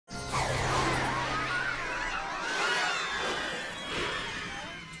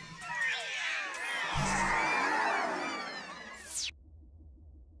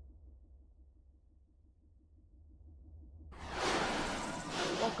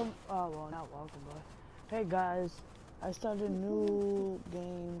welcome. Well, not welcome, but hey guys, I started a new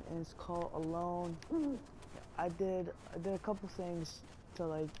game and it's called Alone. I did a couple things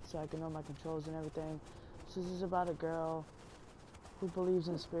to so I can know my controls and everything. So this is about a girl who believes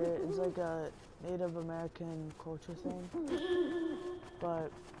in spirit. It's like a Native American culture thing.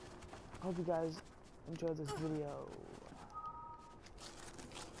 But I hope you guys enjoy this video.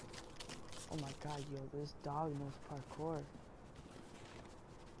 Oh my god, yo, this dog knows parkour.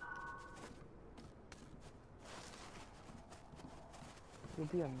 You'll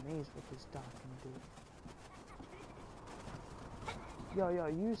be amazed what this dog can do. Yo, you oh,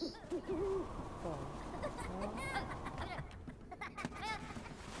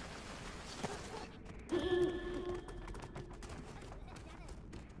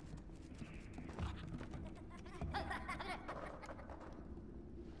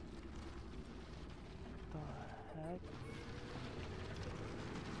 the heck?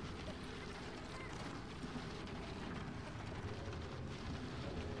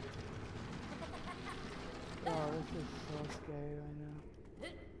 Oh, this is so scary right now.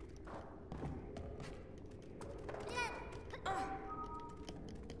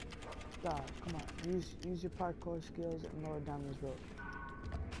 Stop, come on. Use your parkour skills and lower down this rope.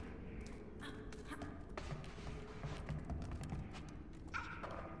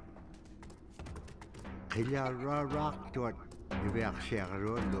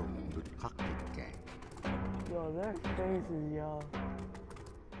 Yo, their faces, yo.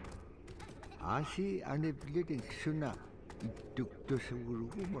 Asi ane bleeding suna ituk to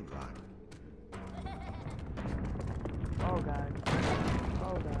segurumagan. Oh god.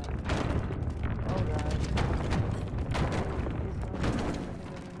 Oh god. Oh god.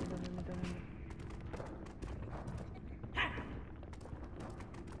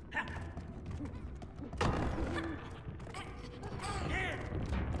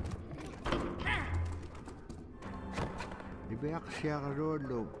 Ibeak siya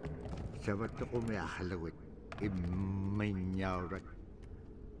karolo. Sabat ko may ahalawit. Imaynyawrat.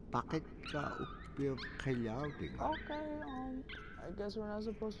 Bakit ka upir kayaw din? Okay, I guess we're not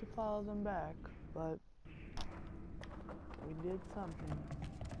supposed to follow them back, but we did something.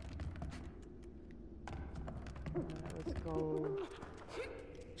 Alright, let's go.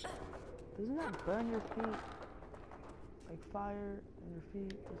 Doesn't that burn your feet? Like fire in your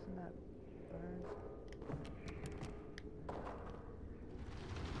feet, doesn't that burn?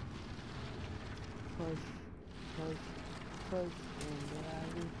 Push, push, push in the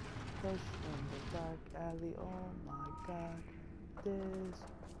alley, push in the dark alley. Oh my god, this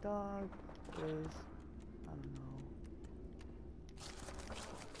dog is, I don't know.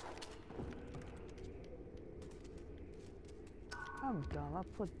 I'm dumb, I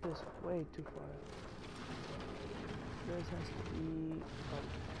put this way too far out. This has to be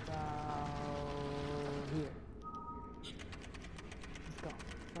about here. Let's go,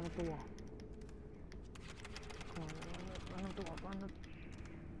 run up the wall. Run up the wall, run up.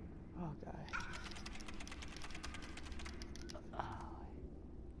 Oh god.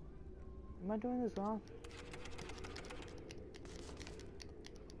 Am I doing this wrong?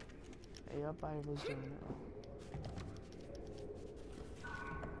 Hey, yep, I was doing it wrong.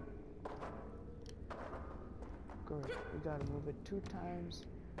 Good. We gotta move it 2 times.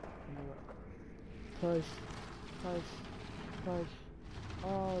 Push, push, push.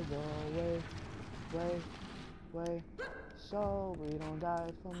 All the way. So we don't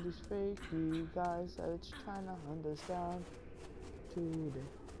die from these freaky guys that's trying to hunt us down today.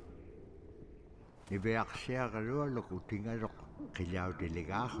 Oh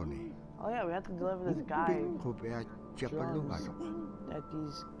yeah, we have to deliver this guy drums that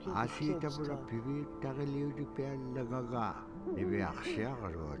these kids took.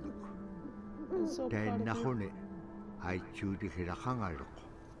 It's so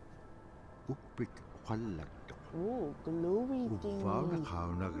ooh, gluey thingies.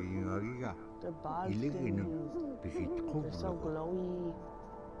 They're body thingies. They're so glowy.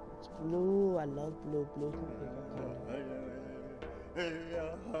 It's blue. I love blue. Blue's my favorite color.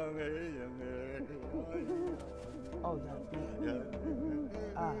 Oh, that beat.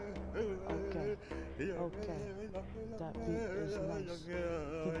 Ah, okay. That beat is nice.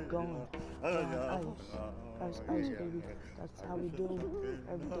 Keep going. Ice, baby. That's how we do.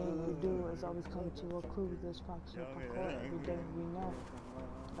 Everything we do is always come to a clue. This fox and parkour. Every day we know.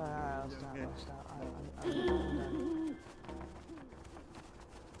 Alright, I'll stop. I'm done.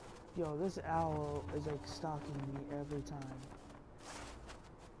 Yo, this owl is like stalking me every time.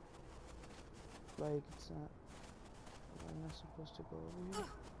 Like, it's not. I'm not supposed to go over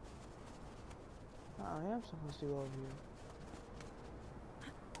here. I am supposed to go over here.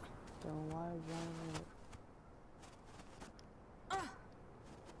 Then why won't it?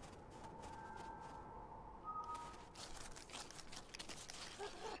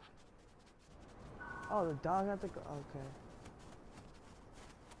 Oh, the dog had to go. Okay.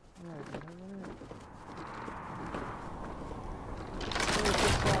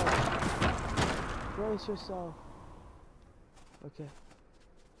 Brace yourself. Okay.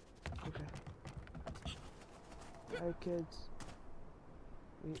 Okay. Alright, kids.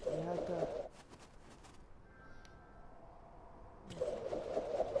 We have to.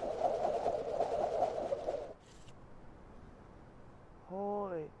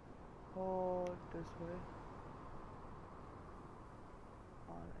 Hold it. Hold this way.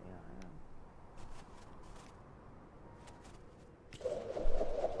 Oh, yeah, I am.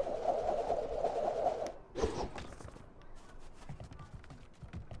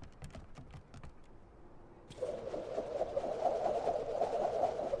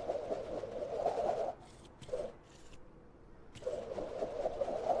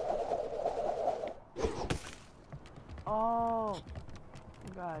 Oh,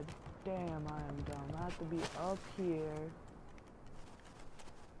 God damn, I am dumb. I have to be up here.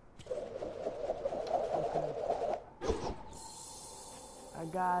 Okay. I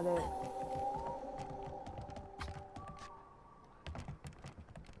got it.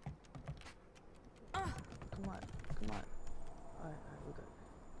 Come on, come on. Alright, we got it.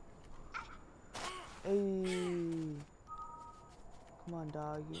 Hey. Come on,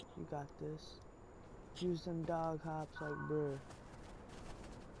 dog. You got this. Use them dog hops like bruh.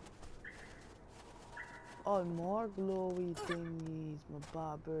 Oh, more glowy thingies, my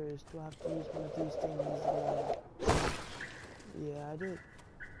bobbers. Do I have to use one of these thingies again? Yeah, I did.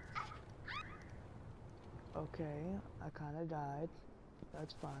 Okay, I kinda died.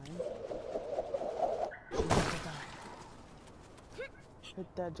 That's fine.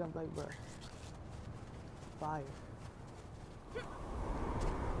 Hit that jump like bruh. Fire.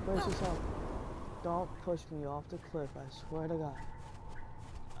 Brace yourself. Don't push me off the cliff, I swear to God.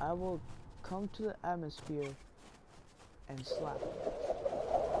 I will come to the atmosphere and slap you.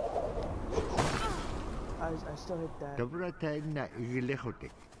 I still hit that. Tabrata na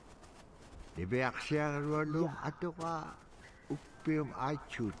igilehotek. Debe aksiyar walong ato ka upium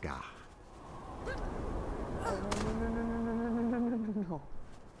achuta. No.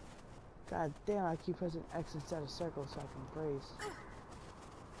 God damn, I keep pressing X instead of circle so I can brace.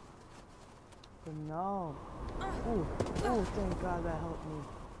 But no. Ooh, thank God that helped me.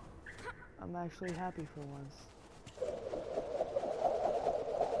 I'm actually happy for once.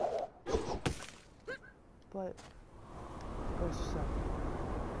 But, brace yourself.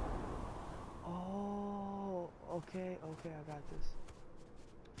 Oh, okay, I got this.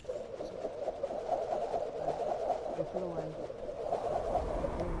 Wait for the wind.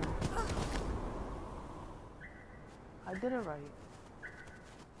 I did it right.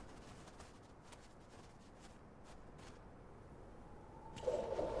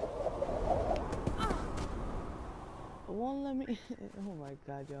 It won't let me. Oh my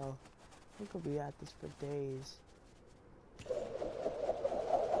God, yo. We could be at this for days.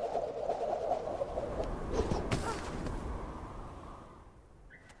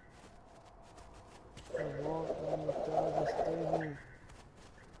 The wolf let me throw this thingy.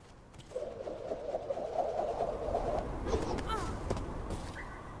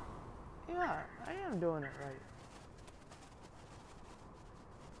 Yeah, I am doing it right.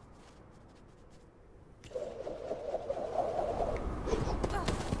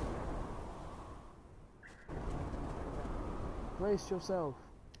 Brace yourself.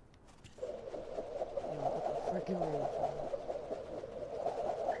 Yo, what the frickin' rage.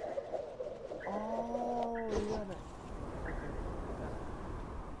 Oh, you gotta. Okay, gotta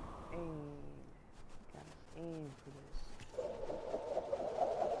aim. Gotta aim for this.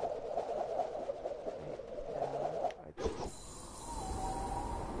 Okay, down, right there.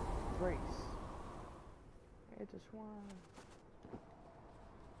 Brace. It's a swan.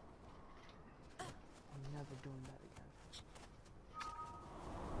 I'm never doing that again.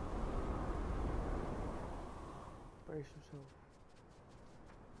 Brace yourself.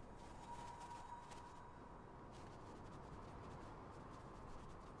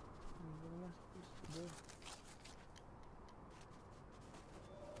 What am I supposed to do?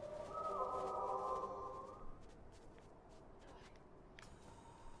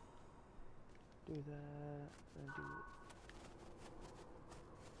 Do that, then do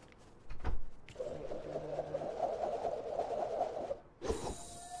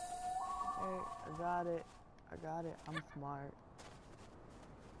Hey, I got it. I'm smart.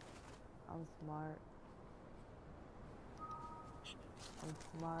 I'm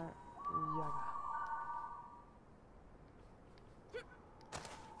smart. Yaga.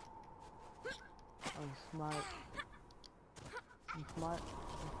 I'm smart. I'm smart.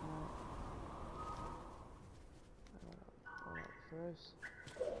 I'm smart. Hold up first.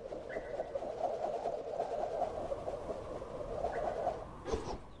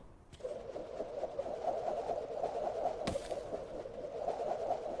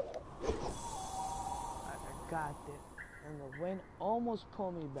 I got it. And the wind almost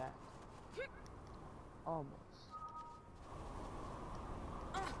pulled me back. Almost.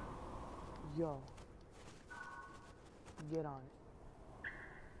 Yo. Get on it.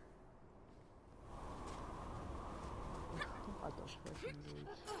 I thought fucking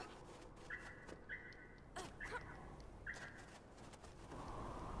dudes.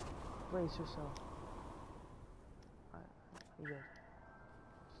 Brace yourself. Alright, you good.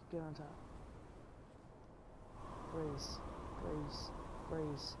 Just get on top. Brace, brace,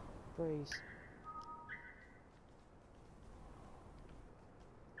 brace, brace.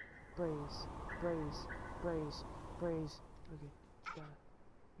 Brace, brace, brace, brace. Okay,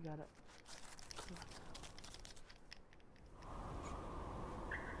 you got it.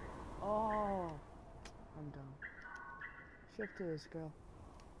 Oh, I'm done. Shift to this girl.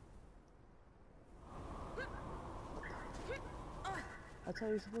 That's how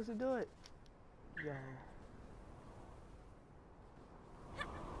you're supposed to do it. Yo.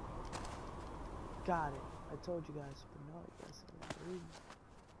 Got it. I told you guys, but no, you guys didn't believe me.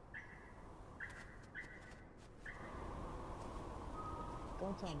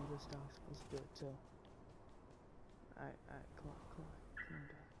 Don't tell me this dog's supposed to do it too. Alright, come on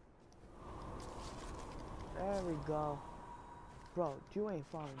down. There we go. Bro, you ain't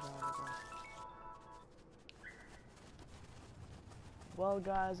falling down again. Well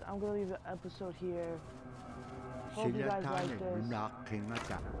guys, I'm gonna leave the episode here. Hope you guys like this.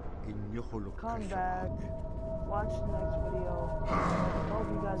 Come back. Watch the next video. Hope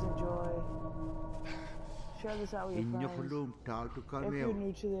you guys enjoy. Share this out with your friends. If you're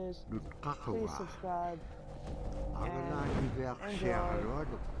new to this, please subscribe. And enjoy.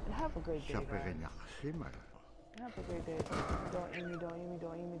 And have a great day, guys. Have a great day. Don't eat me, don't eat me,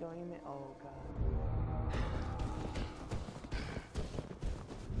 don't eat me, don't eat me. Oh, God.